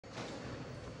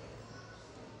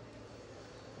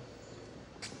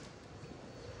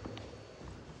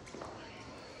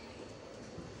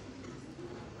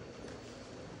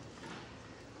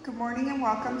Good morning and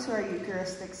welcome to our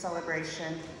Eucharistic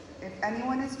celebration. If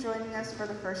anyone is joining us for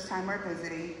the first time or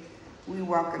visiting, we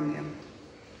welcome you.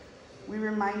 We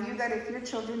remind you that if your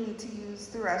children need to use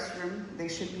the restroom, they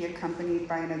should be accompanied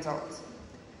by an adult.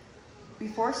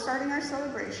 Before starting our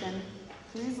celebration,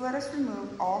 please let us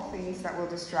remove all things that will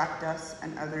distract us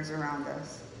and others around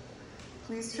us.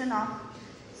 Please turn off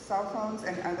cell phones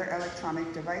and other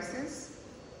electronic devices.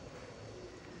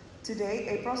 Today,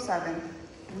 April 7th,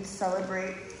 we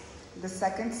celebrate the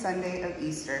second Sunday of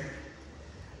Easter.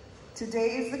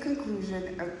 Today is the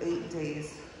conclusion of 8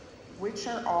 days, which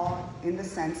are all, in the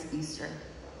sense, Easter.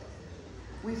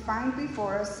 We find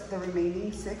before us the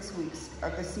remaining 6 weeks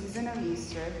of the season of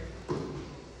Easter,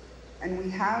 and we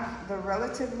have the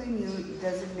relatively new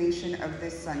designation of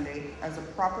this Sunday as a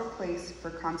proper place for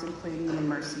contemplating the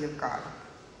mercy of God.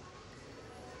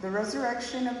 The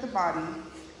resurrection of the body,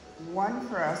 won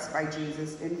for us by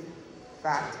Jesus, in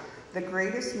fact, the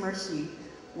greatest mercy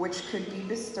which could be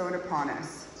bestowed upon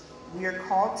us. We are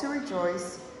called to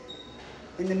rejoice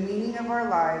in the meaning of our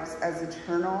lives as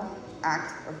eternal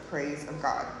act of praise of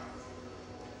God.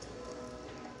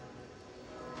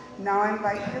 Now I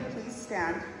invite you to please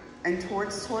stand and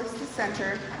towards the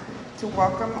center to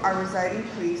welcome our residing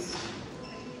priest,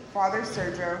 Father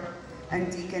Sergio,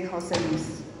 and Deacon Jose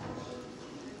Luis.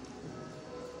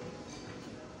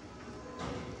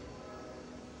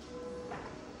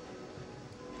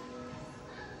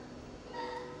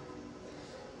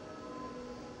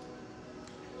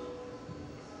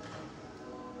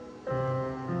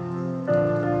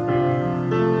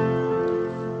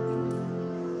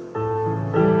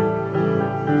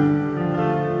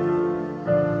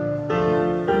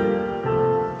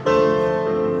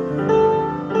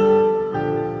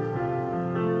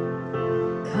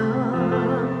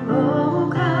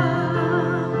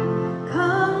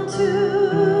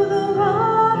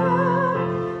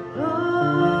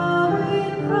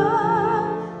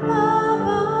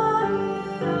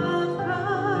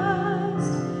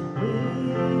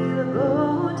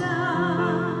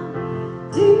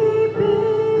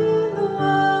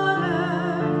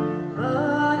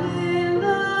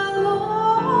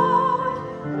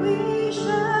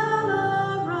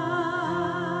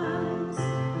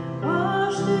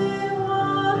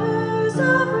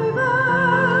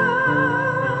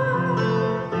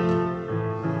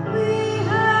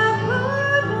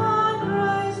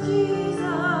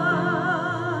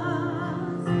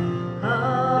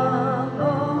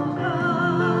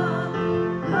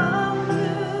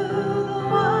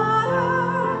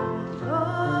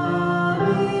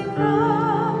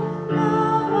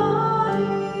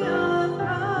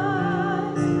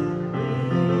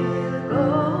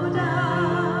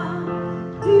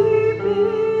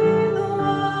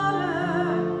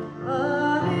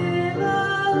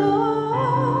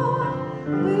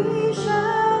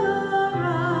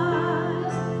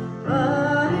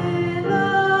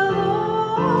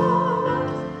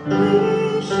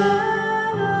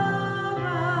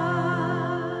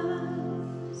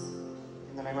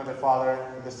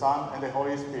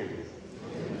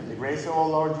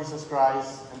 Jesus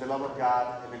Christ, and the love of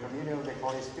God, and the communion of the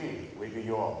Holy Spirit, we give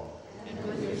you all.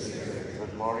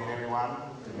 Good morning, everyone.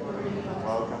 Good morning.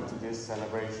 Welcome to this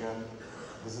celebration.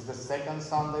 This is the second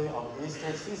Sunday of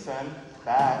Easter season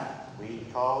that we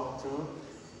call to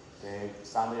the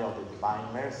Sunday of the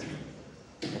Divine Mercy.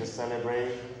 Let us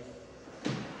celebrate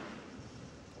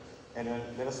and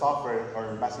let us offer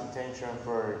our mass intention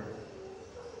for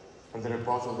the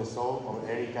repose of the soul of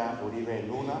Erika Uribe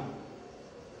Luna,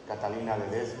 Catalina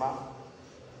Ledesma,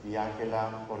 y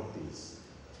Ángela Ortiz.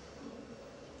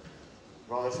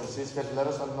 Brothers and sisters, let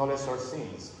us acknowledge our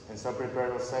sins and so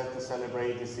prepare ourselves to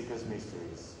celebrate the secret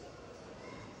mysteries.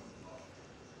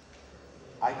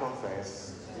 I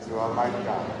confess to Almighty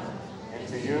God and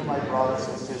to you, my brothers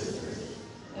and sisters,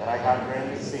 that I have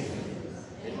greatly sinned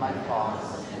in my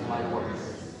thoughts and my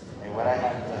words, and what I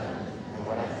have done and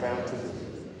what I failed to do.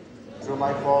 Through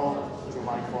my fault, to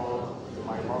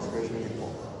my most greatly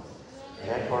fault.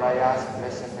 Therefore I ask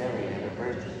Blessed Mary and the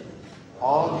Virgin,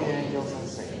 all the angels and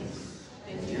saints,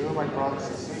 and you, my brothers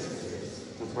and sisters,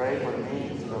 to pray for me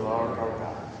to the Lord our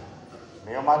God.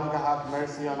 May Almighty God have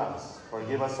mercy on us,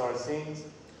 forgive us our sins,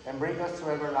 and bring us to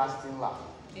everlasting life.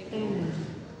 Amen.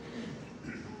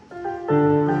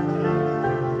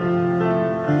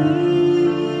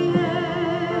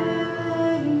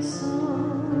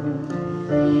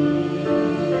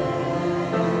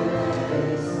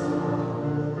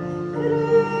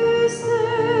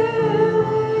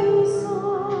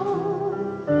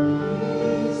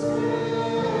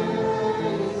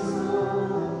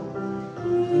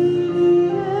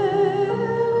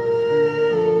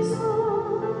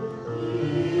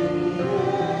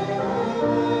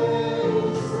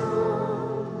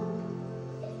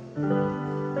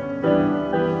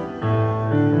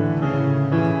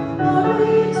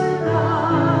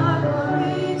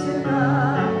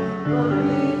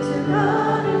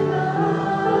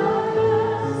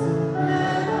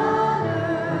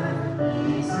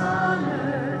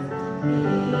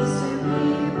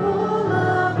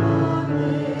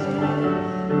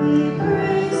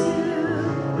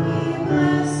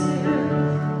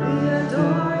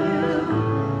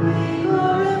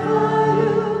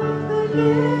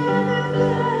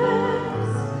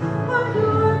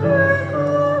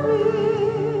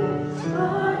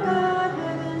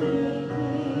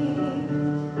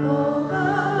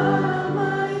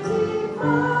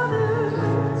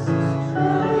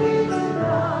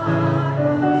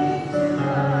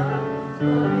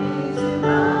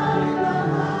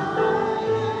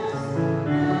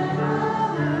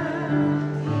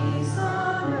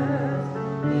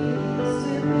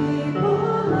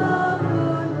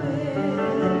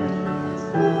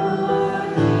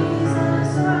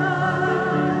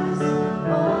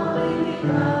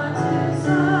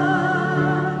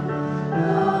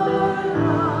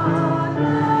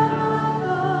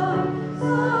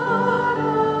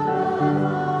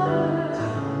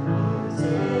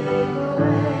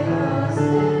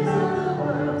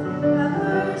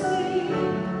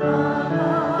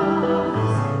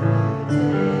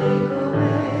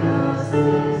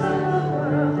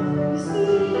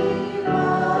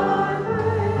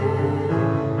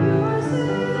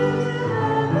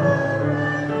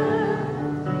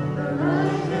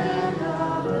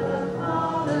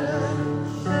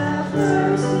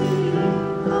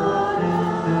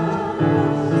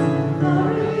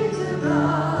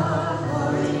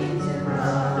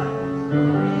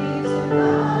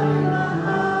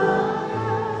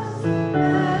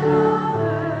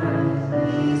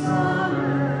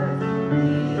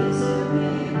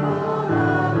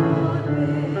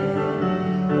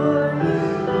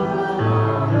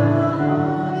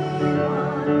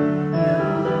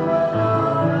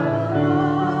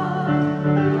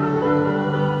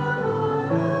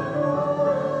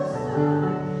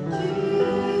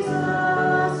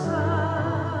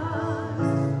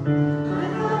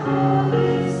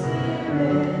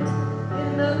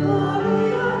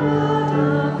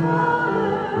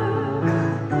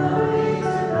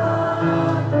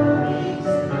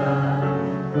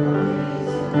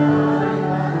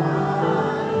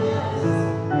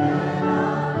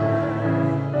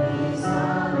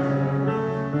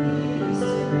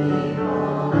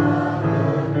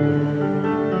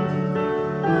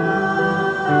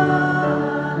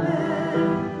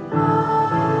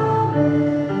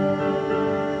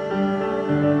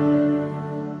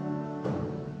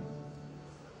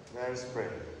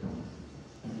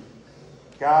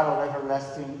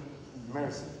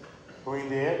 who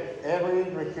in every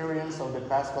recurrence of the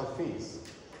Paschal feast,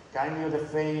 kindly of the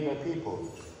faith of the people,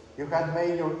 you have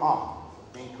made your own.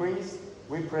 Increase,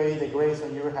 we pray, the grace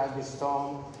on your has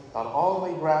bestowed, that all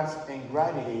may grasp and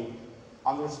gratitude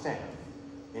understand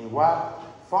in what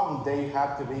form they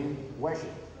have to be worshipped,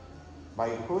 by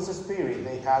whose spirit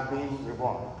they have been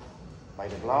reborn, by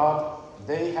the blood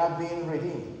they have been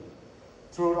redeemed,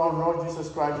 through our Lord Jesus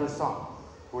Christ, your Son,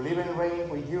 who live and reign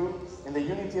with you in the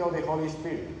unity of the Holy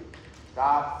Spirit,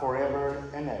 God forever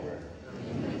and ever.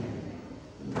 Amen.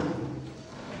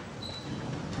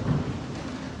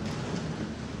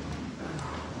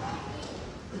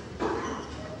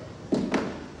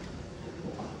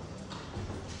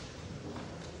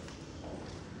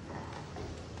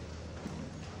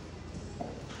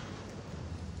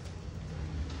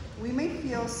 We may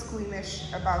feel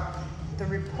squeamish about the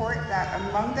report that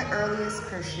among the earliest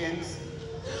Christians,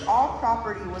 all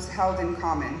property was held in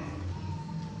common.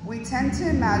 We tend to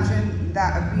imagine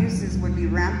that abuses would be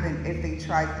rampant if they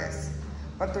tried this,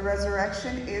 but the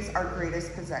resurrection is our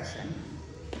greatest possession.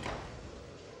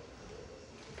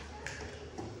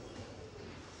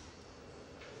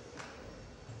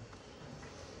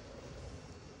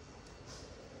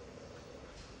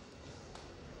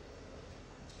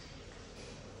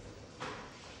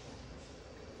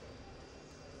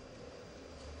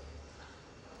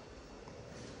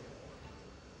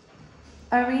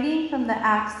 A reading from the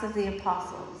Acts of the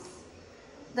Apostles.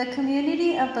 The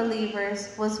community of believers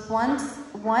was once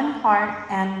one heart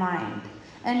and mind,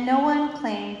 and no one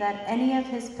claimed that any of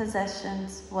his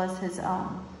possessions was his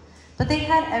own, but they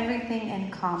had everything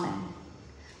in common.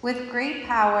 With great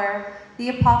power, the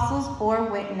apostles bore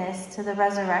witness to the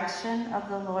resurrection of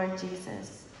the Lord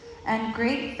Jesus, and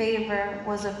great favor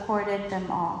was accorded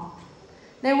them all.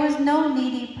 There was no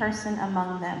needy person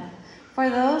among them, for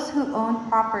those who owned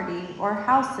property or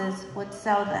houses would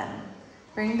sell them,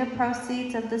 bring the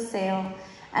proceeds of the sale,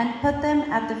 and put them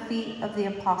at the feet of the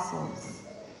apostles,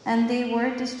 and they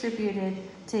were distributed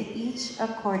to each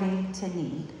according to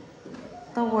need.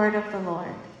 The word of the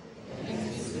Lord.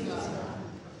 Thanks be to God.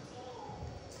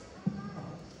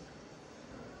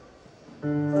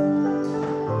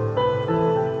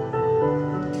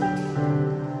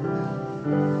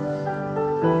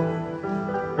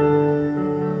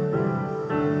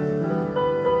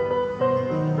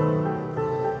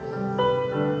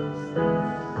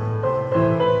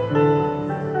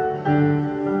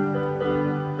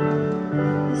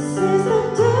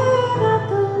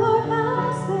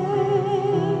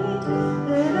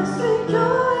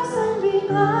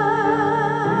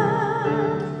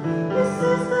 This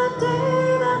is the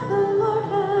day that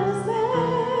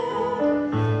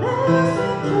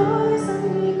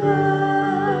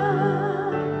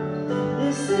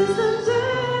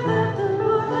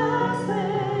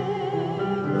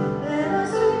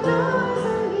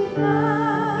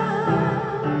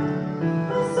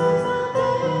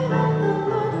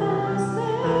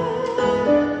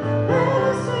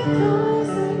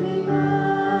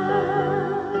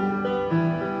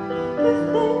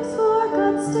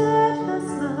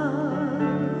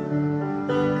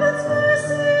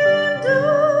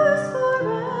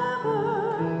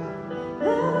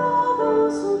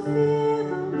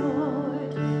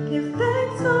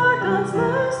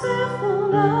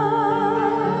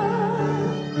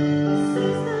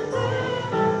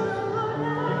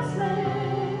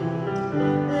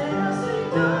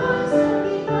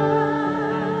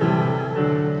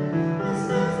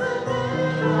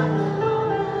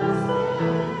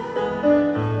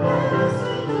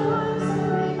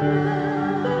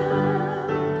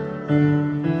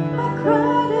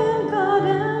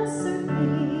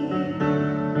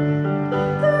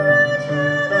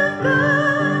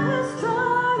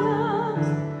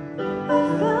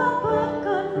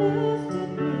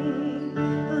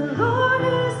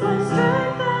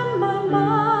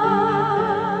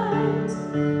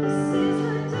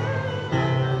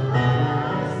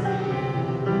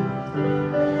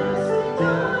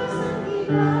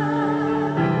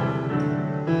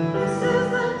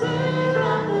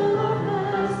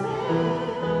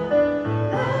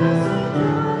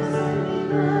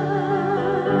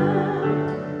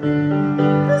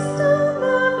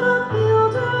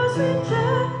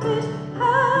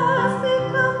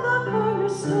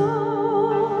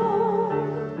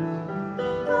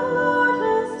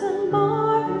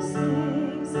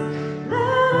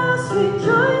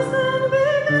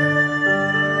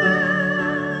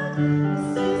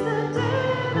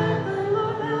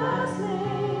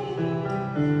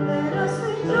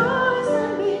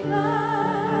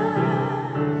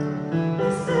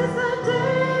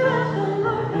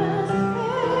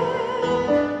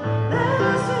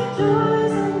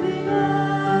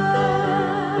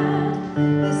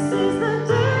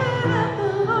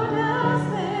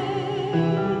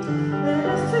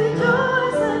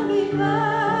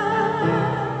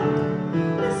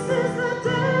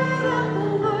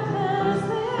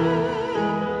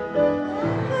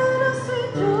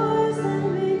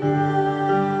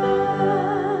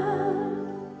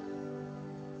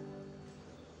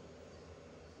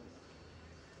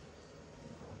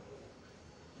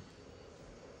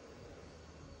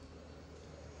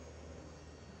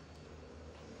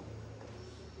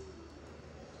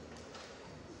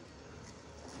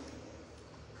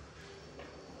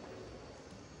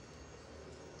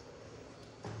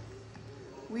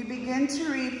We begin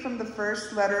to read from the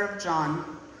first letter of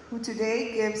John, who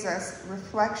today gives us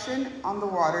reflection on the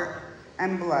water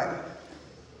and blood,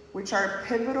 which are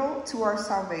pivotal to our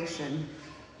salvation.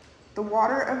 The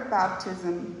water of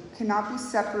baptism cannot be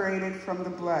separated from the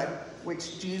blood,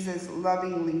 which Jesus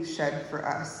lovingly shed for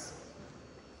us.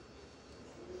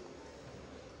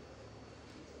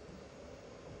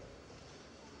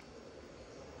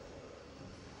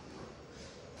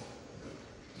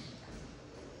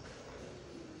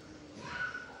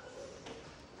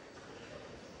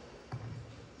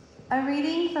 A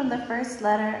reading from the first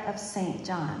letter of St.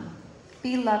 John.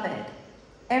 Beloved,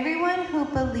 everyone who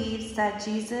believes that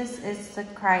Jesus is the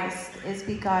Christ is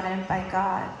begotten by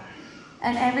God,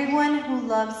 and everyone who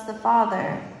loves the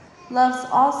Father loves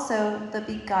also the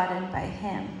begotten by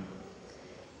him.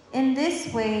 In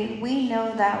this way, we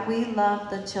know that we love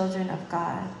the children of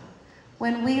God,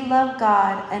 when we love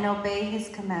God and obey his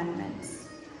commandments.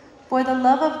 For the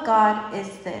love of God is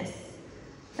this,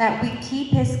 that we keep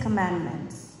his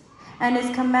commandments, and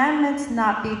his commandments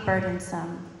not be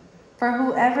burdensome. For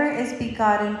whoever is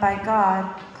begotten by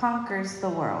God conquers the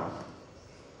world.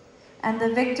 And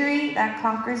the victory that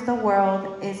conquers the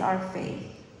world is our faith,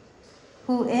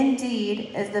 who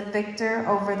indeed is the victor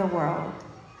over the world.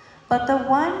 But the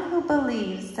one who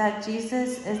believes that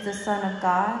Jesus is the Son of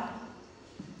God,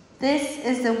 this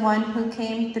is the one who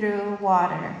came through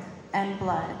water and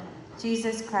blood,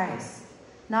 Jesus Christ,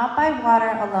 not by water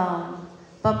alone,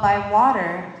 but by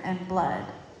water and blood.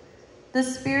 The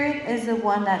Spirit is the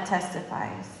one that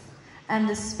testifies, and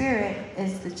the Spirit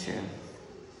is the truth.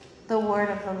 The word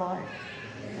of the Lord.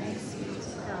 Thanks be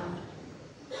to God.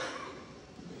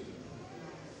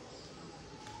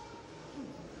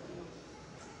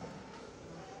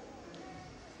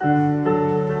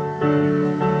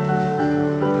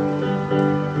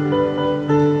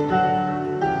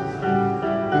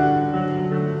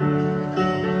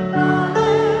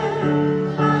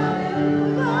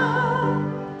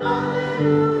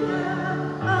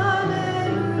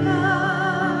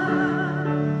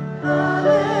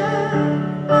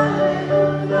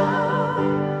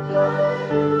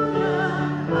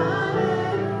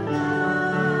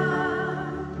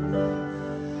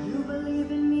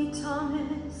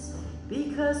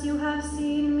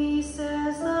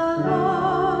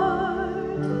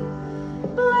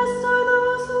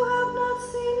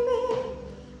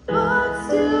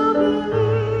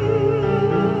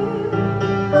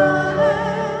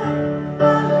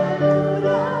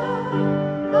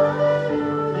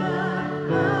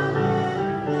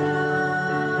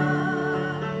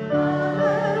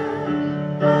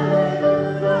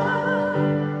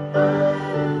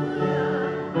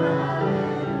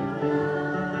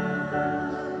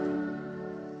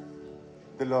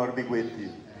 The Lord be with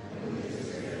you.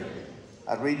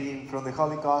 A reading from the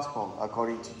Holy Gospel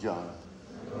according to John.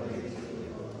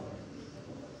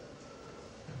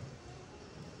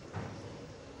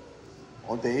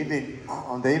 On the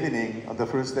evening of the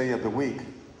first day of the week,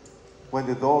 when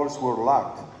the doors were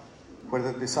locked, where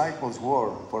the disciples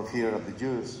were for fear of the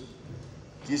Jews,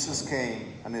 Jesus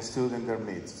came and stood in their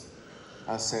midst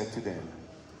and said to them,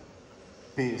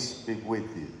 "Peace be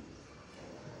with you."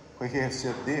 When he had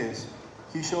said this,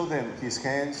 he showed them his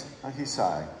hands and his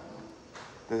side.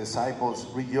 The disciples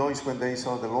rejoiced when they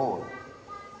saw the Lord.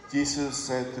 Jesus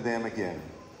said to them again,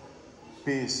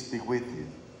 "Peace be with you.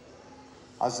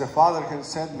 As the Father has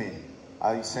sent me,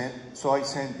 so I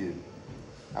send you."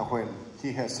 And when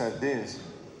he had said this,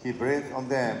 he breathed on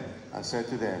them and said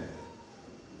to them,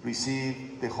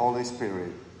 "Receive the Holy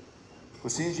Spirit.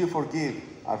 Whose sins you forgive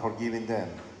are forgiven them,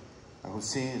 and whose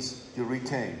sins you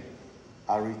retain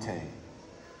are retained."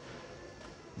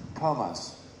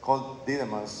 Thomas, called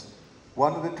Didymus,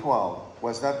 one of the 12,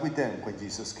 was not with them when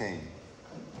Jesus came.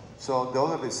 So the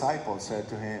other disciples said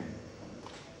to him,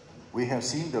 "We have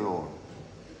seen the Lord."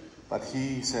 But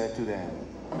he said to them,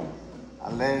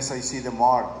 "Unless I see the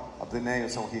mark of the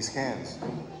nails on his hands,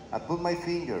 and put my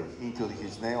finger into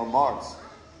his nail marks,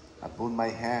 and put my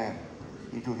hand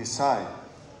into his side,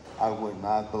 I will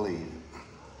not believe."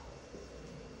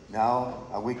 Now,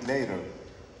 a week later,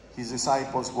 his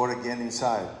disciples were again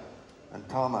inside, and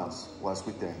Thomas was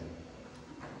with them.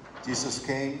 Jesus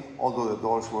came, although the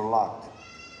doors were locked.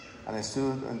 and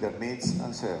stood in their midst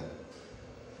and said,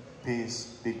 "Peace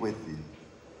be with you."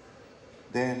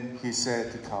 Then he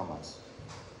said to Thomas,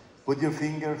 "Put your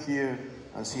finger here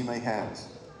and see my hands,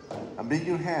 and bring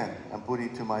your hand and put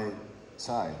it to my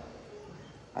side.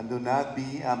 And do not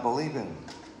be unbelieving,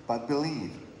 but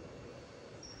believe."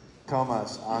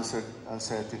 Thomas answered and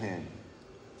said to him,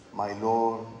 "My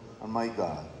Lord and my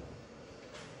God."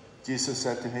 Jesus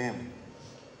said to him,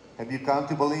 "Have you come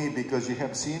to believe because you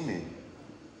have seen me?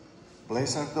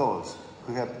 Blessed are those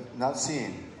who have not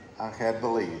seen and have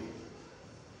believed."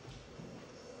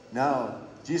 Now,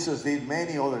 Jesus did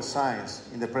many other signs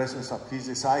in the presence of his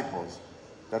disciples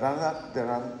that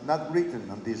are not written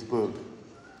in this book,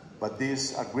 but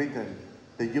these are written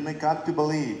that you may come to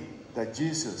believe that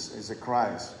Jesus is the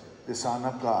Christ, the Son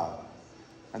of God,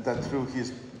 and that through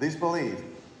this belief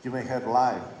you may have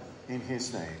life in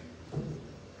his name.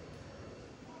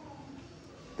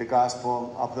 The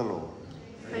Gospel of the Lord.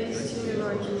 Praise to you,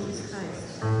 Lord Jesus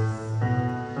Christ.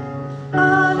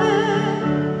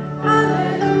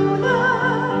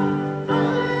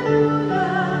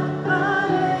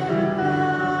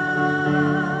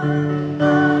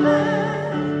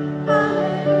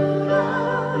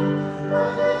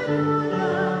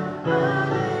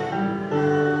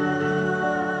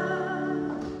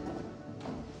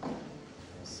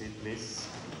 Sit, please.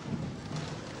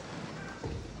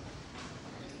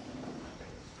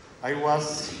 I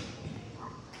was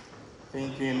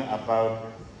thinking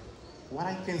about what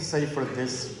I can say for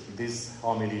this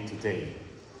homily today.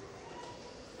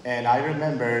 And I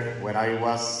remember when I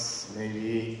was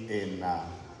maybe in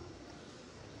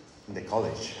the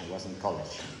college. I was in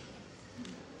college.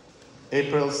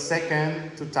 April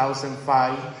 2nd,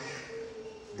 2005,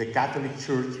 the Catholic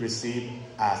Church received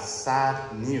a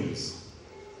sad news.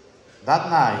 That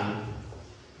night,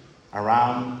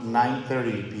 around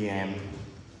 9:30 p.m.,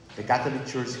 the Catholic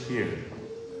Church here,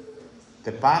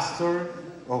 the pastor,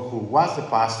 or who was the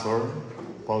pastor,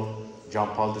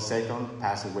 John Paul II,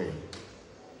 passed away.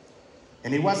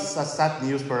 And it was a sad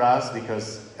news for us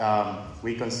because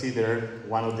we consider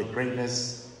one of the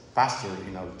greatest pastors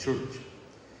in our church.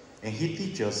 And he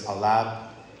teaches a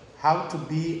lot how to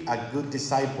be a good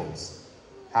disciples,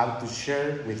 how to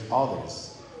share with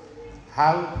others,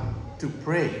 how to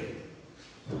pray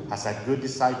as a good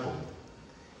disciple.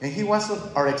 And he was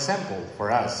our example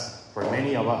for us, for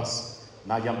many of us.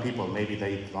 Not young people, maybe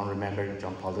they don't remember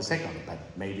John Paul II, but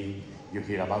maybe you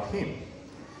hear about him.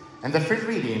 And the first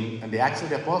reading in the Acts of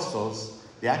the Apostles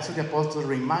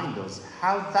remind us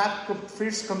how that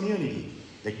first community,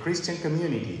 the Christian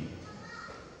community,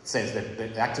 says, that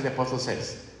the Acts of the Apostles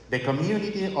says, the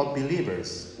community of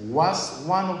believers was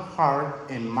one of heart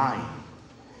and mind.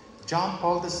 John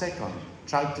Paul II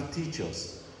tried to teach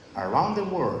us around the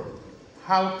world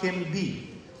how can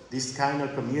be this kind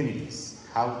of communities,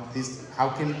 how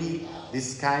can be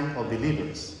this kind of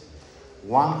believers,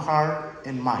 one heart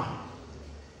and mind.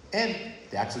 And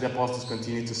the Acts of the Apostles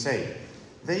continue to say,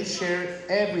 they share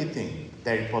everything,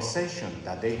 their possession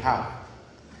that they have.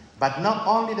 But not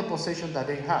only the possession that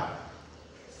they have,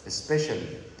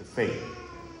 especially the faith.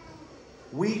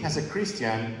 We as a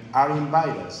Christian are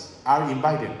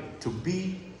invited to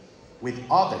be with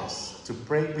others, to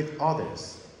pray with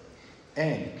others,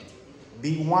 and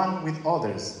be one with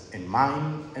others in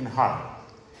mind and heart.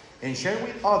 And share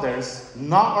with others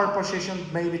not our possession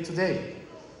maybe today,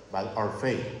 but our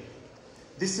faith.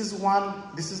 This is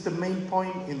the main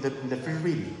point in the first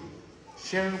reading.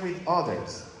 Share with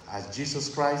others as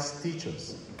Jesus Christ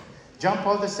teaches. John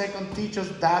Paul II teaches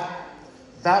that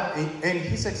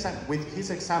with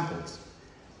his examples,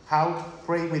 how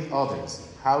pray with others,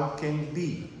 how can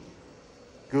be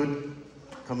good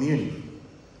community.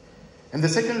 In the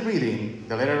second reading,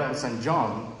 the letter of St.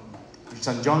 John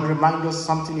reminds us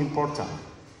something important.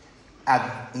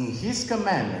 In his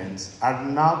commandments are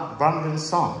not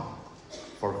burdensome,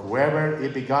 for whoever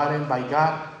is begotten by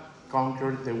God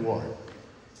conquered the world.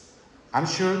 I'm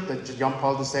sure that John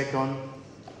Paul II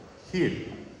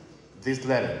heard this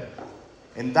letter.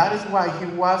 And that is why he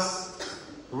was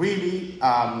really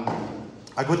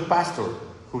a good pastor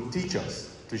who teaches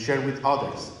us to share with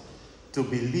others, to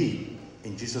believe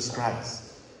in Jesus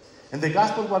Christ. And the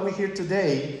gospel, what we hear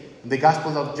today, the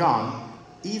Gospel of John,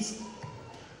 is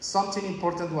something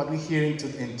important what we hear in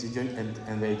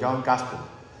the John Gospel.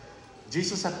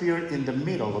 Jesus appeared in the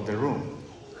middle of the room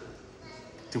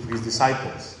to his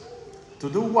disciples. To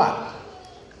do what?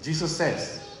 Jesus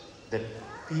says that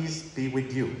peace be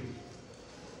with you.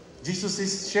 Jesus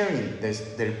is sharing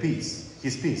their peace,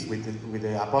 his peace with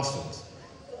the apostles.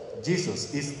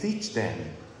 Jesus is teaching them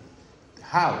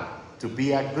how to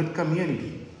be a good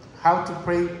community, how to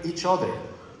pray each other,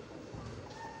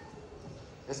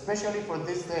 especially for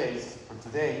these days, for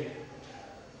today,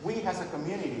 we as a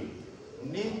community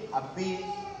need to be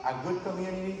a good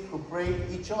community who pray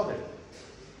each other.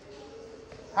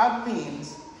 How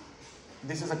means,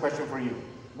 this is a question for you,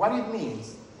 what it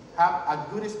means have a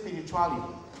good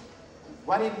spirituality?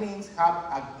 What it means have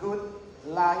a good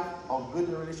life or good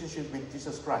relationship with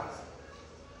Jesus Christ?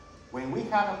 When we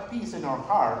have a peace in our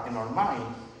heart, in our mind,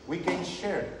 we can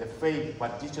share the faith,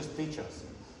 what Jesus teaches us.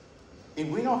 If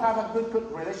we don't have a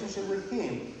good relationship with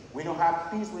Him, we don't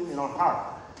have peace within our heart.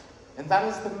 And that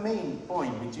is the main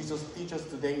point which Jesus teaches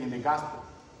today in the Gospel.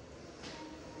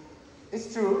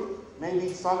 It's true,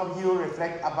 maybe some of you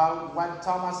reflect about what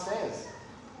Thomas says,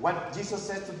 what Jesus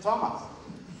says to Thomas.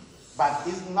 But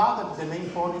it's not the main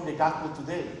point in the Gospel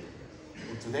today.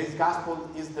 In today's Gospel,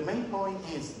 the main point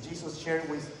is Jesus shared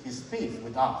His peace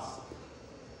with us.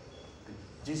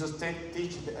 Jesus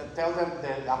tell them,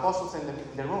 the apostles in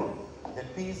the room, the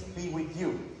peace be with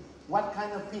you. What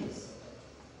kind of peace?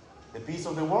 The peace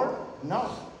of the world? No.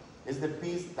 It's the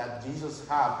peace that Jesus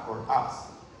has for us.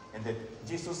 And that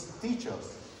Jesus teaches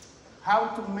us how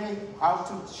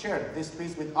to share this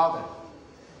peace with others.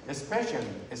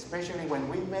 Especially when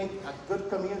we make a good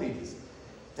communities.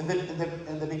 In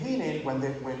the beginning, when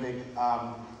the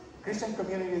Christian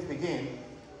communities begin,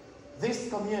 these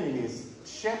communities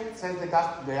share, says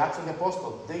the Acts of the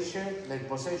Apostles, they share their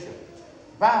possession.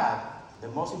 But the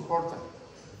most important,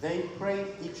 they pray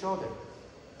each other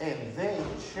and they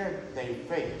share their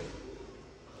faith.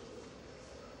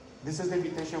 This is the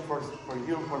invitation for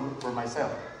you, for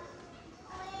myself.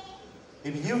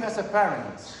 If you as a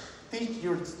parent teach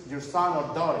your son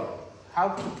or daughter how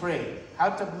to pray, how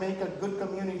to make a good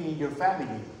community in your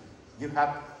family, you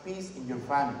have peace in your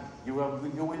family. You will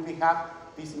have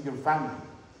peace in your family.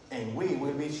 And we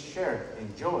will be shared,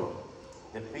 enjoy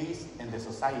the peace in the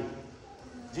society.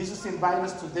 Jesus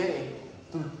invites us today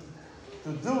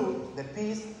to do the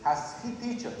peace as He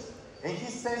teaches. And He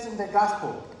says in the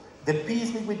Gospel, the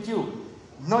peace be with you.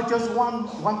 Not just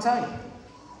one time,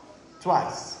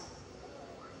 twice.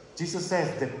 Jesus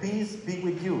says, the peace be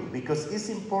with you, because it's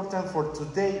important for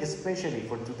today, especially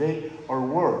for today, our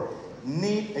world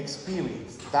need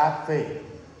experience that faith.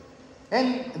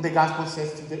 And the Gospel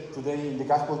says today, in the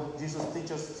Gospel, Jesus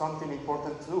teaches something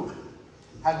important too.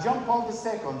 As John Paul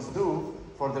II do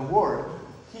for the world,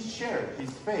 he shared his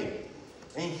faith.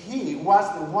 And he was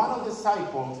one of the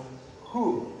disciples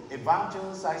who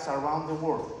evangelized around the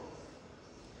world.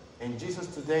 And Jesus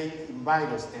today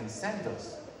invites us and sends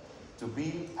us to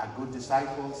be a good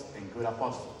disciples and good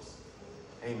apostles.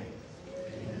 Amen.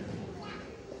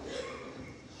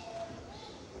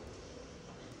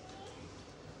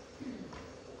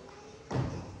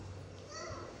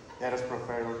 Let us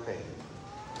profess our faith.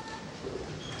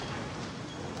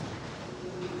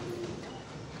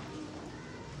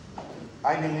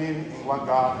 I believe in one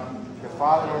God, the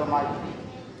Father Almighty,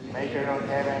 maker of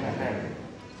heaven and earth,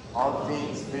 all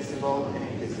things visible and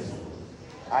invisible.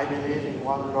 I believe in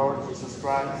one Lord Jesus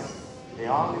Christ, the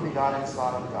only begotten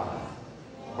Son of God,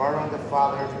 born of the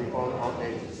Father before all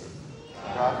ages,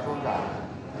 God from God,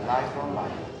 light from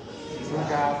light, true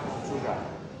God from true God,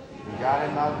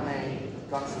 begotten not made,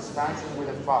 consubstantial with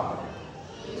the Father.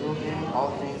 Through Him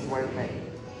all things were made.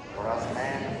 For us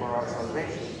men and for our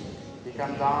salvation, He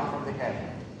came down from the heaven,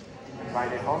 and by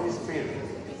the Holy Spirit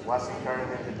was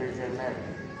incarnate in the Virgin Mary,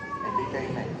 and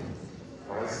became man.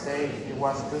 For us sake He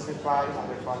was crucified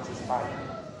under Pontius Pilate.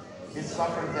 He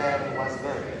suffered death and was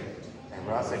buried, and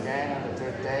rose again on the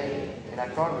third day in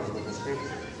accordance with the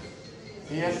Scriptures.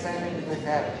 He ascended into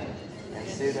heaven, and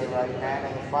sat at the right hand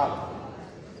of the Father.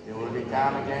 He will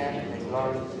come again in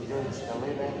glory to judge the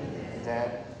living and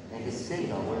dead, and His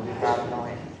kingdom will have no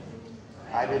end.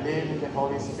 I believe in the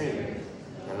Holy Spirit,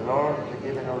 the Lord, the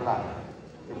giver of life,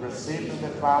 who proceeds from the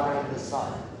Father and the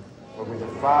Son. For with the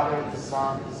Father and the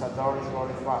Son is adored His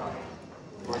Holy Father,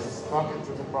 who has spoken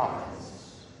through the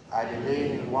prophets. I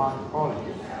believe in one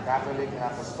holy, Catholic, and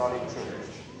Apostolic Church.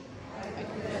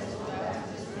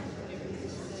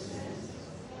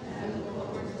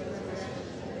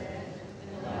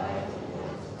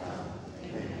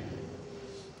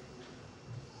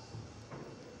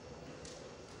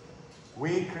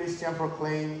 We Christians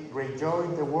proclaim,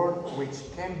 rejoice the word which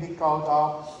can be called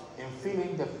up, and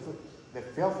feeling the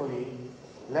fearfully,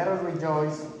 let us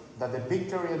rejoice that the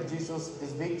victory of Jesus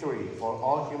is victory for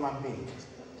all human beings.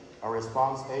 Our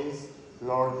response is,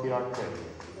 Lord, hear our prayer.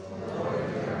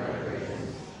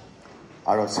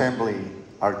 Our assembly,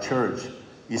 our church,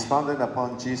 is founded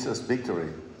upon Jesus' victory.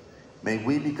 May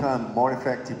we become more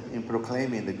effective in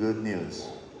proclaiming the good news.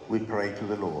 We pray to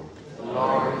the Lord.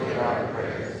 Lord, hear our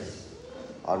prayers.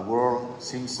 our world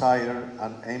seems tired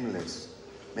and aimless.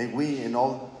 May we, in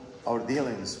all our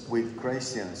dealings with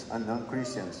Christians and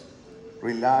non-Christians,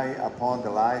 rely upon the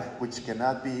life which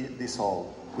cannot be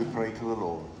dissolved. We pray to the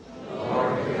Lord.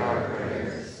 Lord, hear our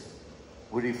prayers.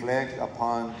 We reflect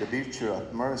upon the virtue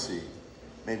of mercy.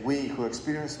 May we, who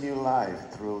experience new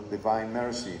life through divine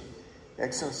mercy,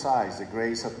 exercise the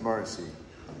grace of mercy.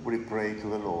 We pray to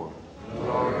the Lord.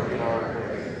 Lord, hear our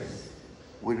prayers.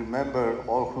 We remember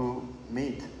all who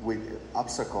meet with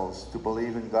obstacles to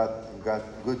believe in God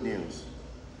good news.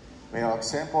 May our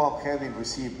example of having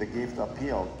received the gift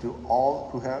appeal to all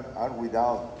who are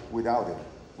without it.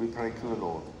 We pray to the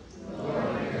Lord.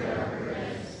 Lord, hear our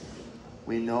prayers.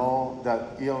 We know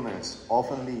that illness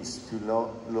often leads to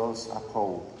loss of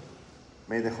hope.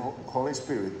 May the Holy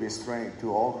Spirit be strength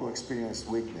to all who experience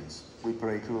weakness. We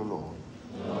pray to the Lord.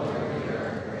 Lord, hear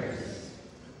our prayers.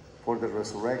 For the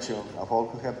resurrection of all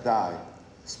who have died,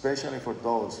 especially for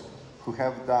those who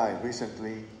have died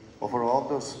recently, or for all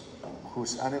those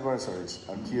whose anniversaries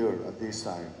occur at this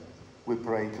time, we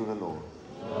pray to the Lord.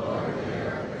 Lord,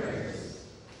 hear our prayers.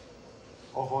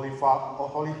 O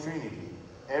Holy Trinity,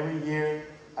 every year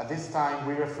at this time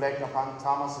we reflect upon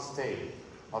Thomas' state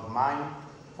of mind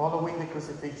following the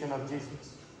crucifixion of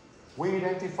Jesus. We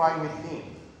identify with him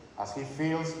as he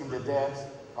feels in the depths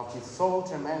of his soul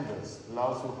tremendous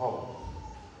loss of hope.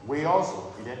 We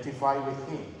also identify with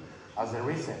him as the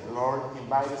risen Lord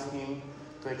invites him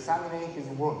to examine his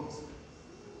wounds.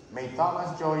 May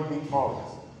Thomas' joy be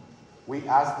ours. We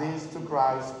ask this to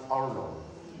Christ our Lord.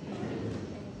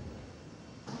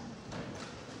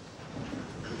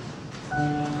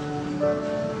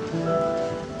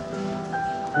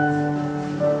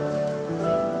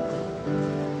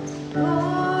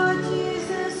 Lord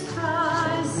Jesus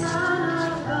Christ, Son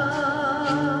of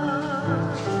God,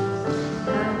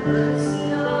 have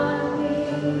mercy on me.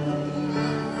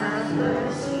 Have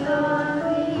mercy on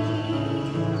me.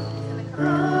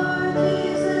 Lord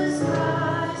Jesus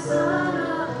Christ, Son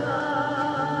of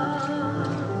God,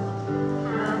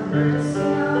 have mercy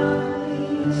on me.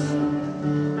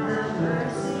 Have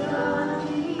mercy on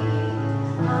me.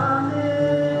 Amen.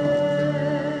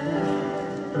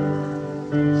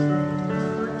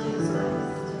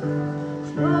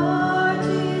 Lord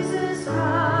Jesus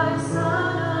Christ,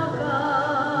 Son of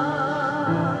God,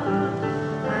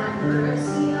 have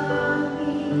mercy on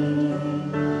me.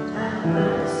 Have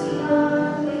mercy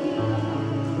on me.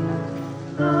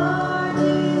 Lord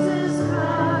Jesus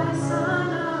Christ, Son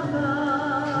of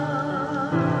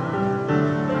God,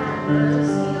 have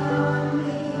mercy on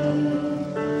me.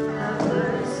 Have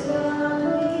mercy on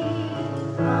me.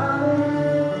 Amen.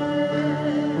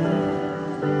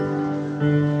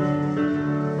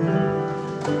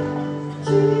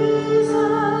 Jesus,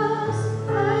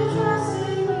 I trust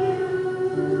in you.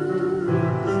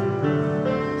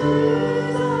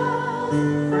 Jesus,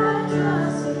 I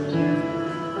trust in you.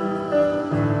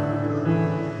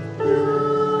 You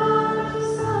are the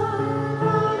Son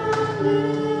of the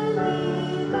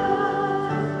living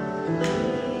God.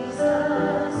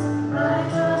 Jesus, I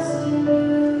trust in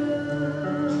you.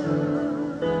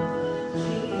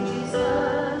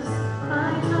 Jesus, I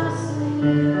trust in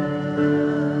you.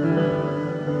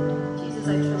 Jesus,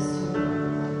 I trust in you.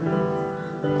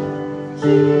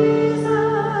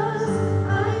 Jesus,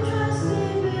 I trust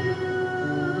in you.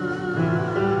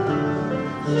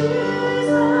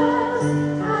 Jesus,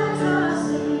 I trust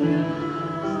in you.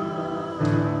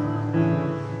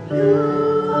 You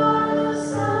are the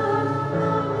Son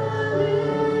of the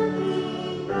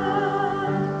living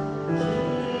God.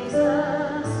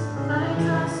 Jesus, I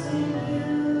trust in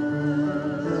you.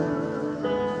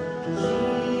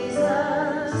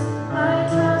 Jesus, I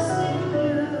trust in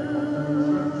you.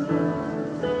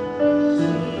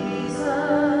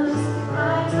 Jesus, I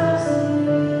trust in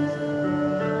you.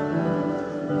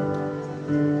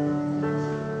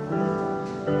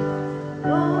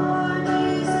 Lord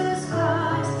Jesus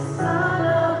Christ, Son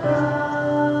of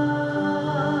God,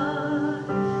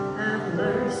 have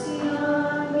mercy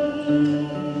on me.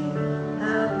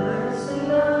 Have mercy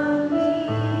on me.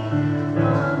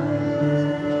 Amen.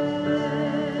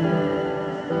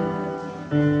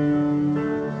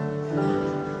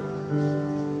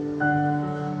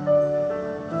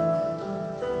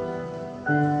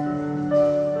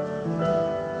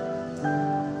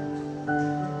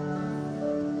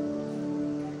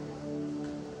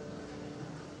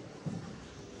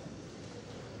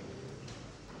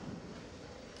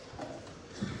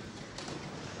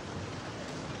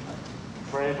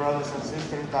 Pray, brothers and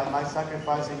sisters, that my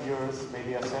sacrifice and yours may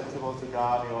be acceptable to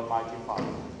God, the Almighty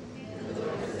Father.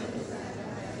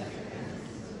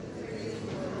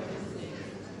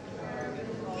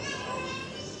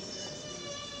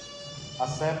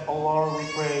 Accept, O Lord, we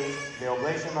pray, the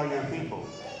oblation of your people,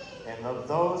 and of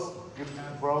those you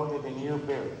have brought to the new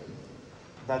birth,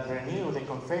 that renew the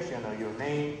confession of your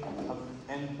name,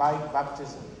 and by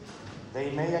baptism they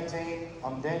may attain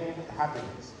unending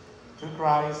happiness through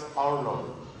Christ our Lord.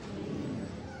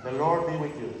 The Lord be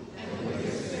with you. And with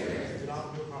your spirit.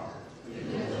 Drop your heart.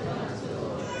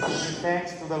 Give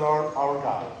thanks to the Lord our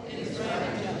God. It is right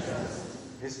and just.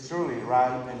 It is truly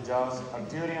right and just, our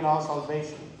duty and our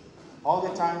salvation, all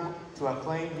the time to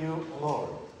acclaim you, Lord.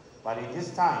 But in this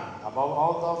time, above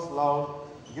all those loved,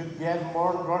 you get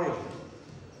more gloriously,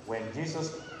 when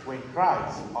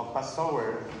Christ, our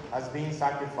Passover, has been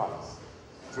sacrificed.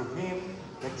 Through him,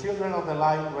 the children of the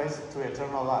light raised to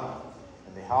eternal life,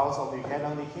 and the house of the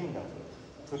heavenly kingdom,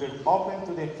 open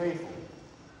to the faithful.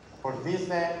 For his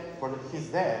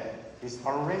death is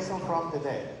arisen from the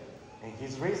dead, and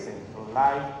his risen from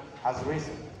life has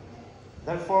risen.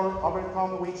 Therefore,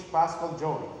 overcome with paschal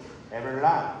joy, every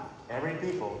land, every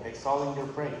people, exalting your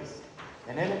praise,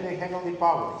 and even the heavenly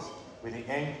powers, with the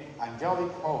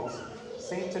angelic hosts,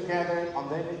 sing together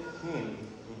under him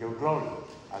in your glory,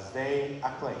 as they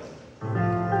acclaim.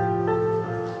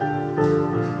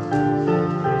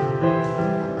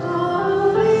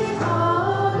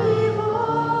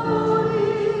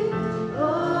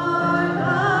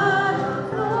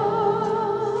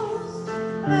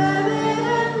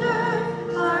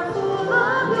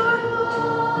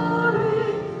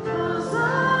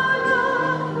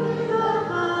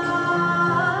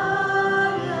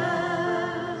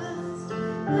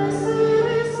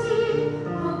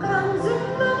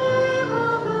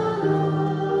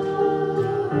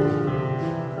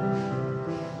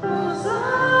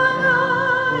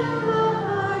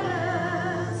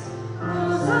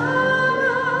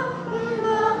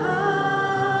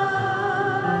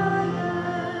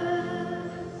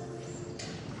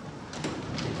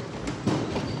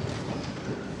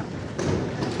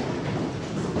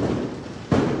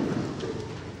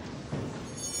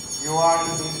 You are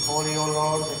indeed holy, O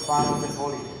Lord, the Father of the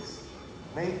holiest.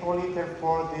 Make holy,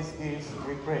 therefore, these gifts,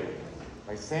 we pray,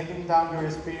 by sending down your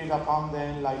Spirit upon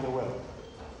them like the well,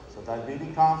 so that we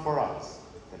become for us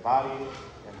the body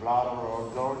and blood of our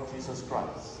Lord Jesus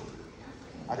Christ.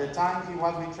 At the time he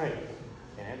was betrayed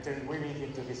and entered willingly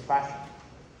into his passion,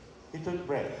 he took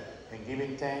bread, and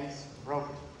giving thanks, broke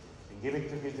it, and gave it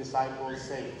to his disciples,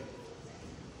 saying,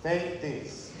 "Take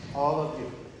this, all of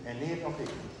you, and eat of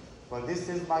it, for this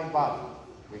is my body,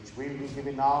 which will be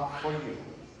given up for you."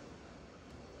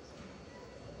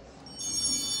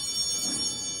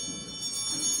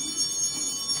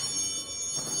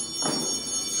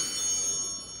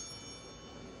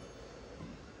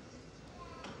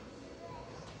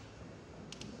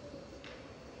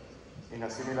 In a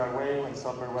similar way, when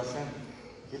supper was ended,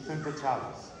 he took the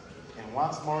chalice, and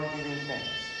once more giving thanks,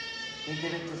 he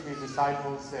gave it to his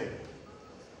disciples, saying,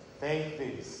 "Take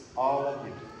this, all of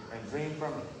you, and drink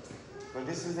from it, for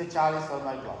this is the chalice of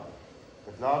my blood,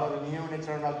 the blood of the new and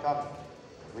eternal covenant,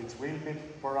 which will be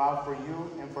poured out for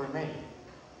you and for many,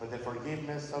 for the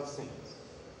forgiveness of sins.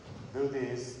 Do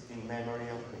this in memory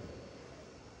of me."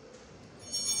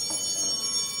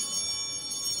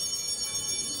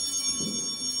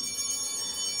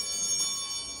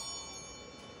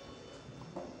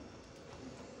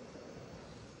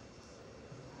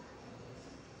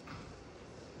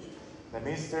 The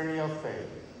mystery of faith.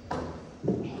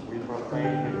 We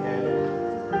proclaim together.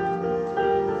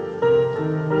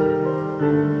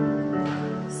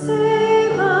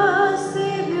 Save us,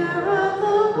 Savior of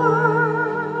the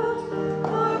world,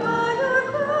 for by your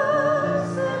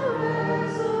cross and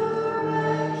resurrection,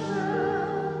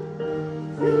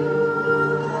 you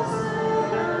have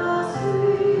set us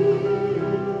free.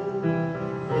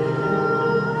 You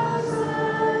have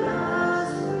set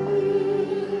us free.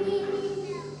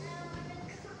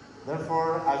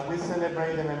 Therefore, as we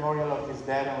celebrate the memorial of his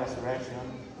death and resurrection,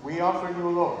 we offer you,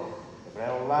 Lord, the bread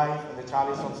of life and the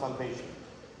chalice of salvation.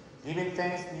 Giving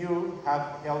thanks you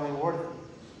have held me worthy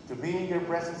to be in your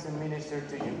presence and minister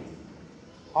to you.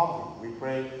 Humbly, we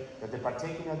pray that the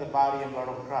partaking of the body and blood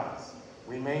of Christ,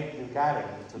 we may be gathered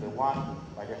into the one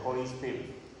by the Holy Spirit.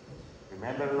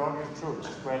 Remember, Lord, your truth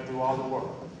spread to all the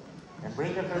world, and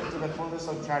bring her to the fullness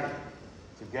of charity,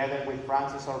 together with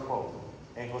Francis our Pope,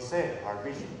 and Jose our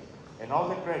Bishop, and all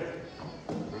the clergy.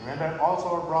 Remember also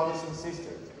our brothers and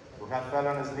sisters who have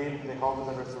fallen asleep in the hope of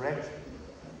the resurrection,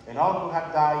 and all who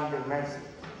have died in your mercy.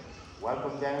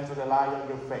 Welcome them into the light of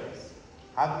your face.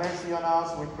 Have mercy on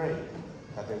us, we pray,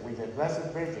 that with the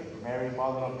Blessed Virgin, Mary,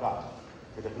 Mother of God,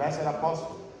 with the blessed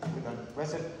Apostle, with the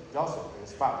blessed Joseph, his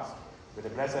spouse, with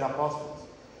the blessed Apostles,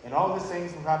 and all the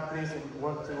saints who have pleased and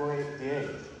worked through the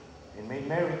age, and may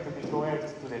merit to be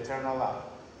co-heirs to the eternal life,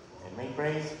 and may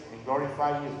praise and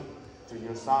glorify you to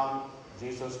your Son,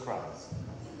 Jesus Christ.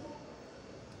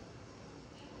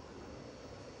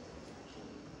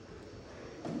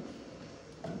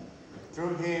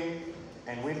 Through him,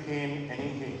 and with him, and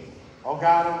in him, O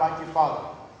God, Almighty Father,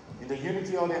 in the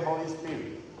unity of the Holy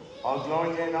Spirit, all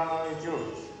glory and honor is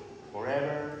yours,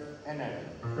 forever and ever.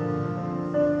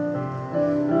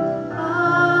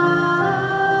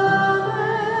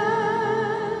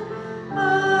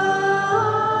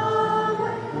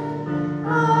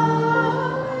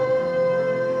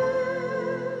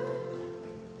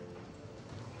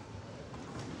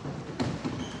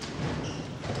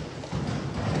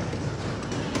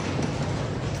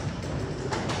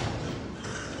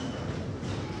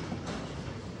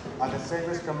 At the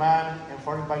Savior's command, and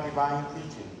formed by divine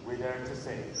teaching, we dare to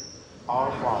say, Our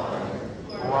Father,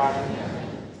 who art in heaven,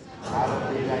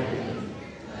 hallowed be thy name.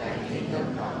 Thy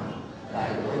kingdom come,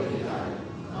 thy will be done,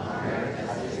 on earth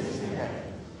as it is in heaven.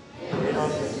 Give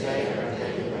us this day our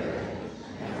daily bread,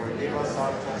 and forgive us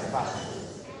our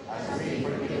trespasses, as we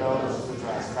forgive those who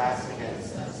trespass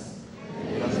against us.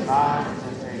 Lead us not into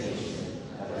temptation,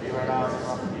 but deliver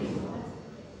us from evil.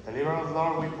 Deliver us,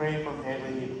 Lord, we pray, from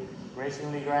every evil.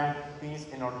 Graciously grant peace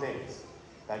in our days,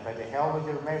 that by the help of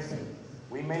your mercy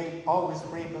we may always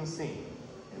free from sin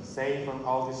and safe from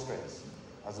all distress,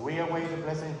 as we await the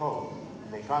blessed hope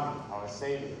and the coming of our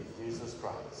Savior, Jesus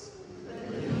Christ.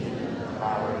 The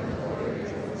power and glory of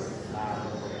Jesus, now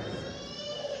and forever.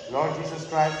 Lord Jesus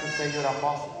Christ, who say your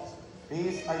apostles,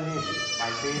 peace I leave you, my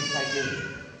peace I give you.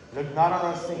 Look not on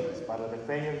our sins, but on the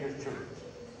faith of your church.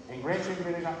 And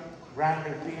graciously grant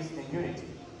her peace and unity,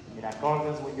 in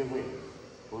accordance with your will,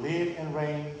 who live and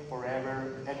reign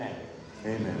forever and ever.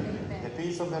 Amen. The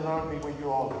peace of the Lord be with you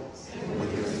always.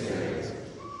 With your spirit.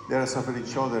 Let us offer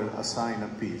each other a sign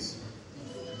of peace.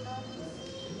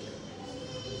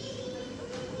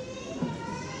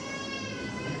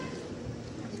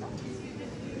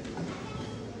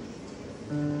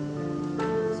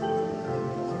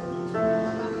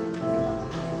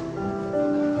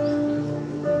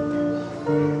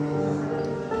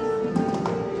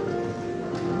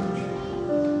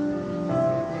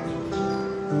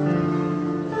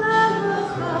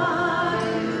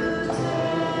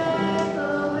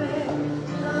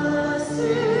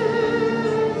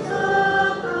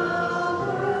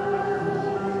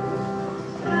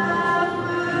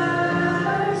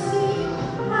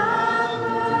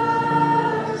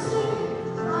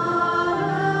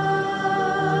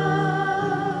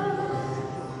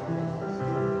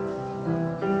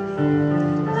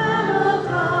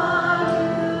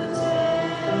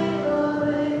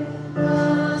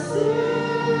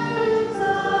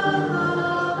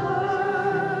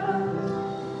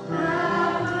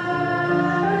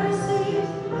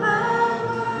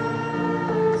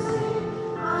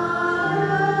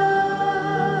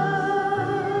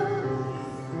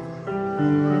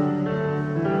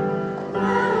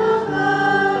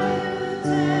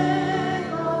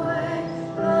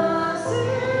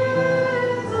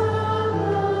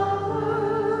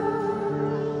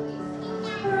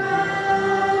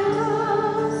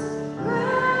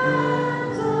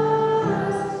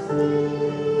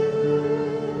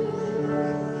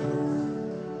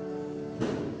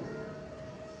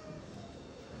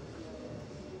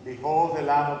 Behold the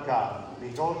Lamb of God.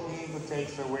 Behold him who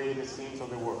takes away the sins of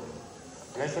the world.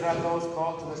 Blessed are those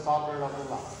called to the supper of the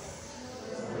Lamb.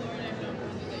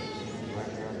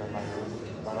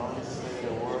 But only say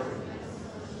the word.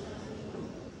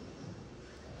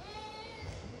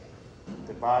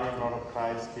 The body and blood of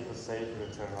Christ keep us safe in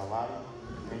eternal life.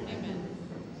 Amen.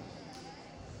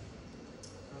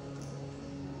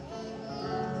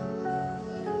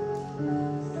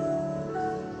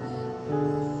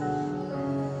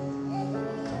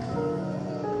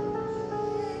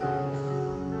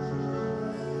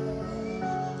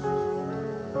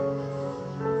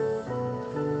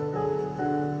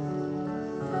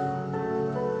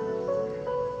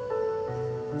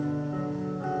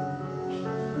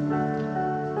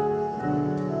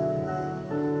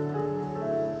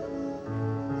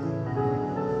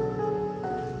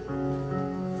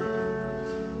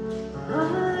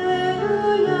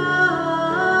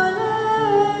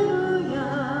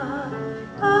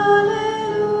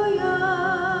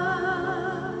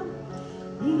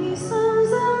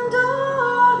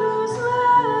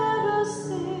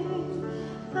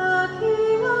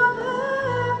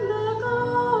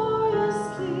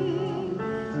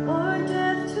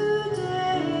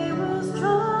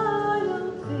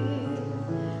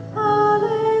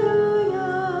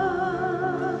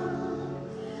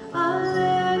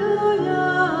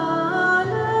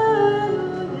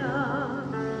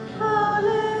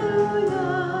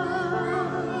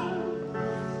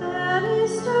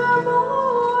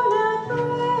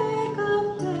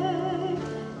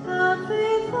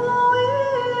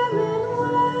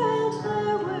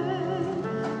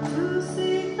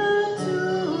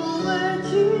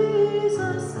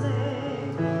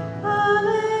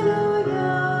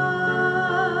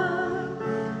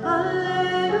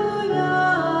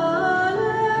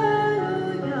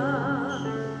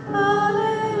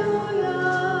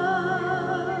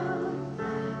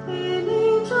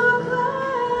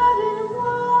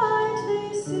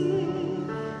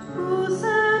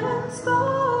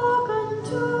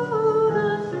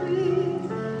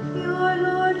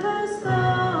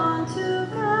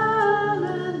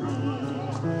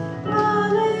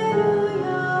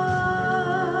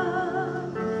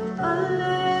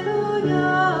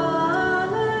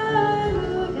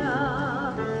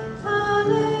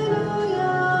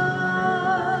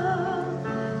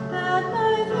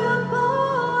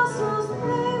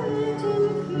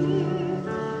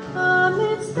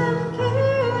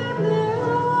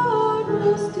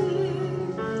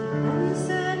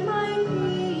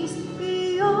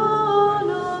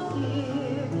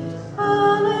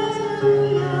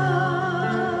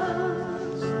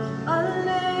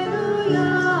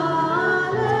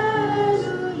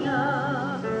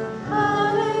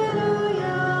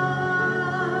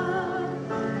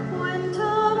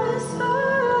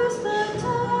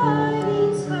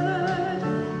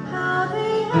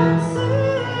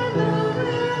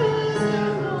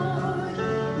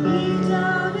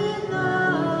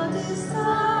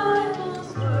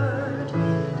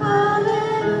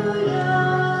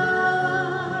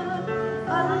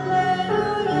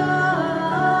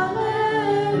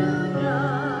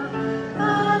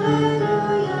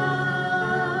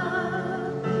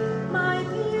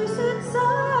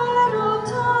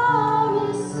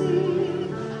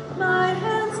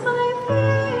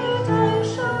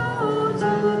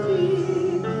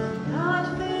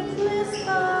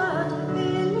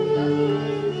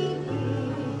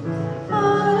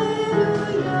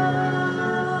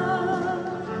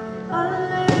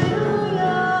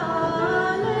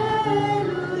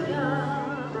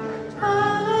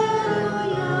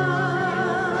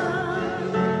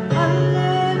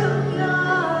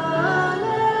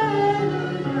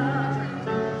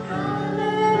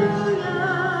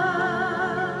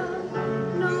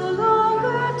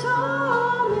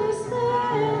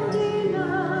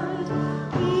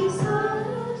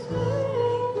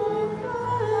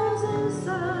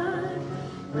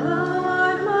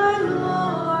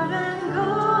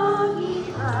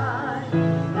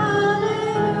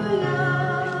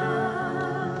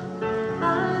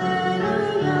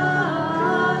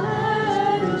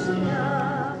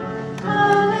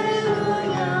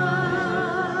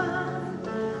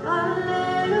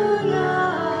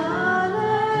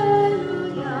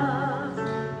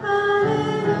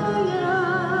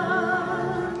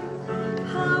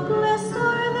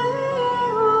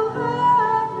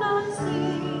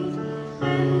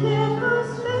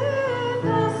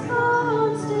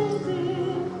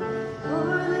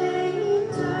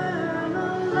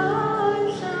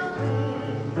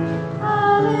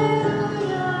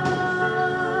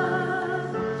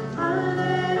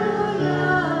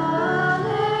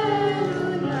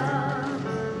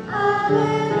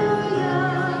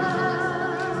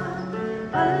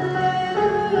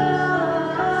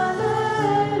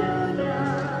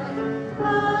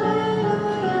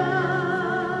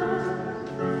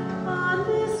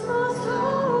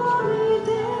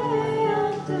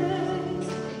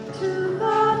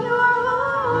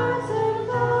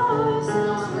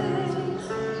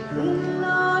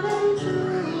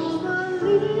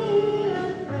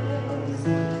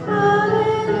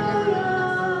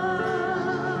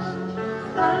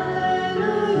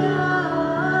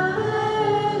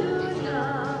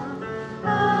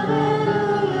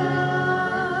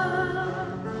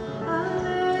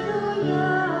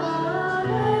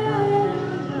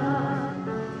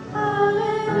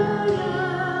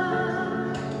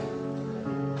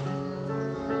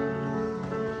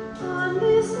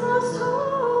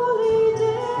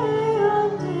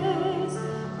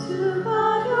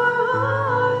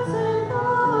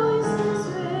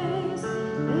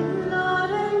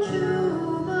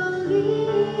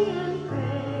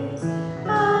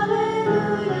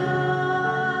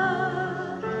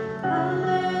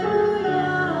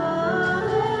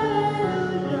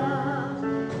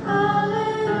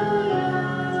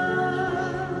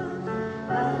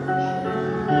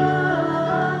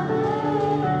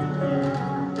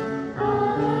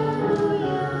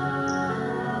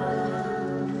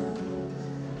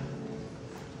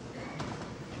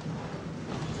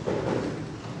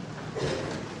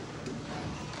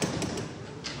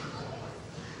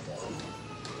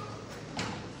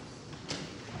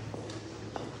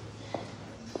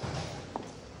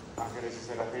 Ángeles y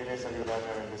serafines, ayudadme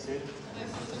a bendecir.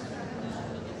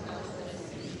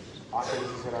 Ángeles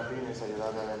y serafines,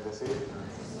 ayudadme a bendecir.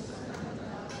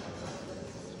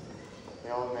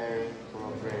 Hail Mary, full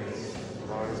of grace, the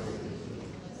Lord is with you.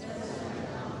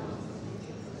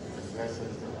 Blessed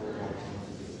is the fruit of your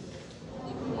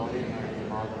womb. Holy Mary,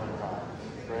 Mother of God,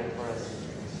 pray for us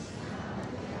sinners.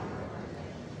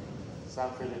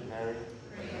 Saint Philip Neri,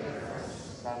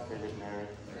 Saint Philip Neri,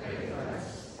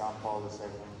 John Paul II,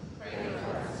 pray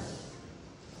for us.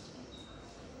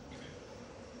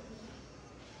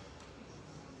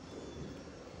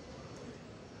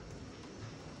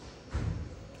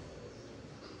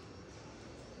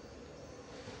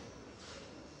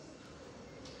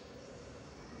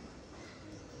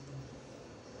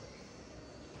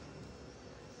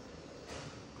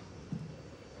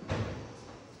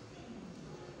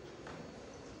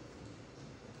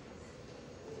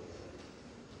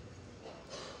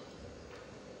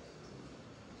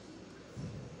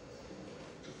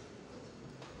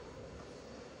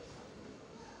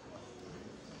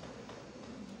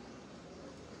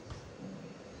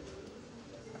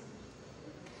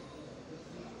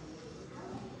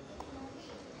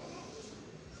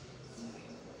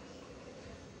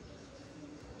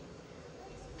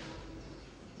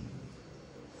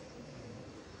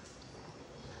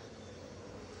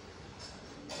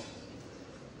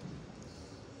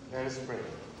 Let us pray.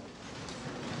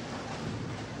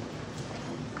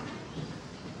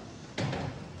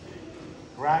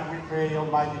 Grant, we pray,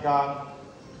 Almighty God,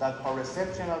 that our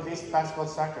reception of this Paschal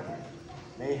Sacrament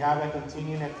may have a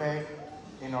continuing effect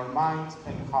in our minds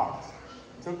and hearts.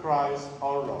 Through Christ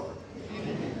our Lord.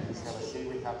 Please have a seat.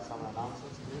 We have some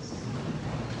announcements, please.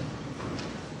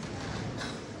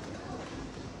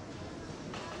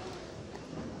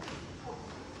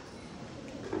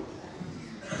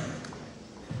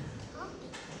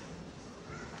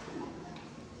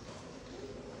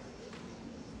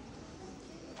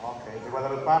 Okay, the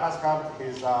Guadalupanas have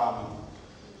his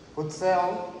food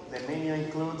sale. The menu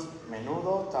includes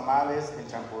menudo, tamales, and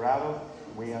champurrado.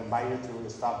 We invite you to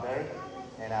stop there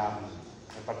and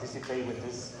participate with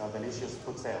this delicious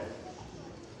food sale.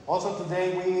 Also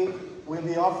today we will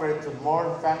be offered to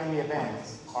more family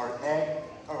events, our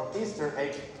Easter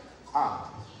egg hunt,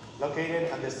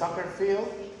 located at the soccer field,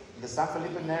 the San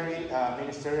Felipe Neri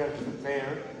Ministerial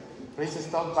Fair. Please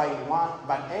stop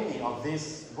by any of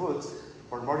these booths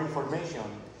for more information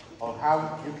on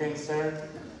how you can serve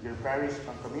your parish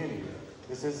and community.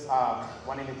 This is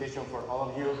one invitation for all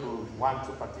of you who want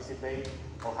to participate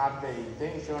or have the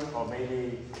intention, or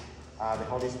maybe the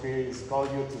Holy Spirit is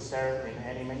calling you to serve in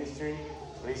any ministry.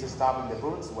 Please stop in the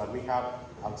booths, what we have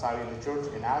outside in the church,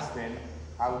 and ask them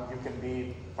how you can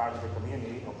be part of the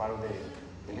community or part of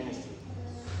the ministry.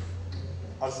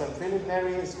 Our St. Philip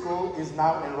Neri School is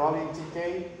now enrolling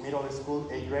TK, middle school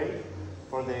 8th grade,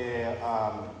 for the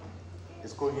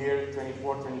school year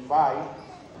 24-25.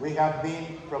 We have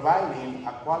been providing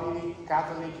a quality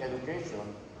Catholic education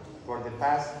for the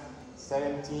past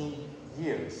 17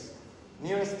 years.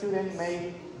 New students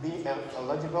may be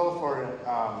eligible for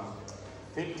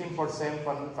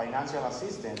 15% financial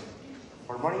assistance.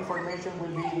 For more information,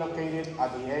 will be located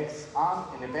at the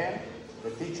X-On event.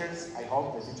 The teachers, I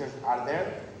hope the teachers are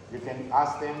there. You can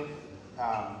ask them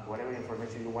whatever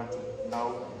information you want to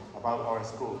know about our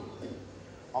school.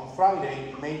 On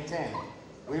Friday, May 10th,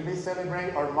 we will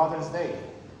celebrate our Mother's Day,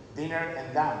 dinner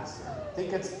and dance.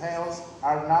 Ticket sales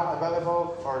are now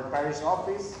available for parish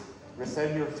office.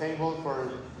 Reserve your table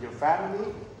for your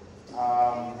family.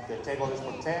 The table is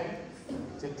for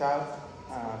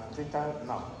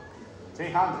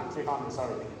 300,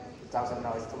 sorry. 2,000,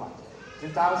 no, it's too much.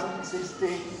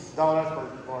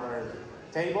 $2,060 for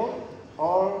table,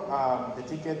 or the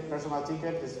ticket, personal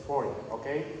ticket is $40,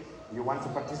 okay? You want to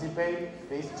participate,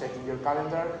 please check in your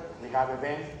calendar. We have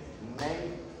event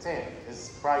May 10th, it's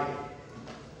Friday.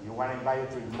 You want to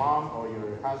invite your mom or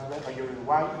your husband or your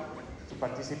wife to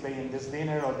participate in this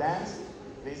dinner or dance,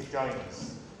 please join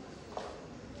us.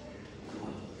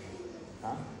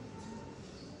 Huh?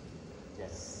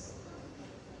 Yes.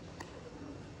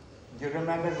 You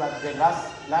remember that the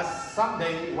last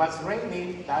Sunday was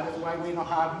raining. That is why we don't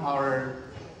have our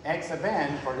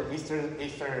event for the Easter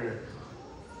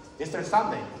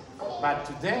Sunday. But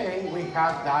today we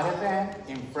have that event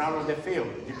in front of the field.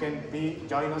 You can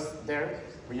join us there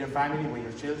with your family, with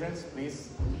your children. Please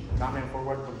come and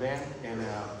forward with them and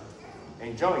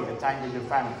enjoy the time with your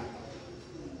family.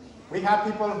 We have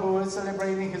people who are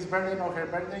celebrating his birthday or her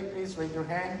birthday. Please raise your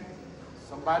hand.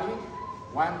 Somebody?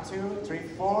 1, 2, 3,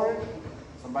 4.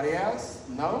 Somebody else?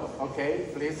 No? Okay,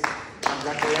 please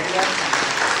congratulate them.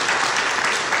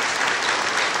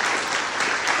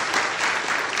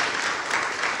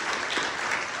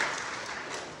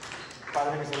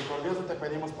 Padre misericordioso, te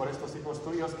pedimos por estos hijos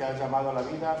tuyos que has llamado a la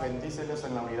vida, bendícelos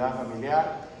en la unidad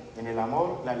familiar, en el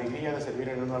amor, la alegría de servir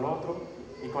el uno al otro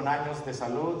y con años de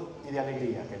salud y de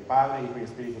alegría. Que el Padre, Hijo y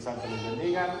Espíritu Santo los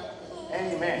bendiga.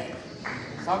 Amen.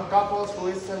 Some couples who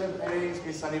is celebrating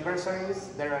his anniversaries,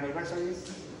 their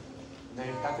anniversaries, the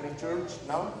Catholic Church,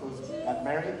 no? Who's not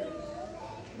married?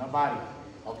 Nobody.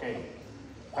 Okay.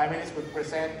 Families could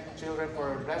present children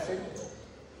for a blessing?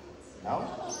 No?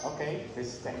 Okay,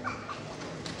 please stay.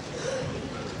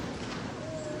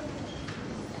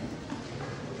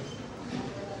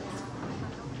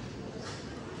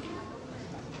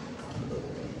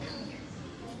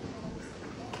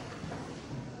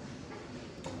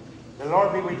 The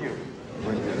Lord be with you.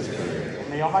 And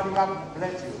may Almighty God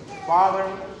bless you, Father,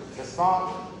 the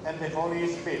Son, and the Holy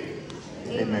Spirit.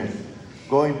 Amen.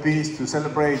 Go in peace to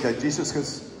celebrate that Jesus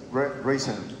has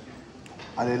risen.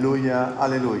 Alleluia,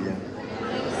 alleluia.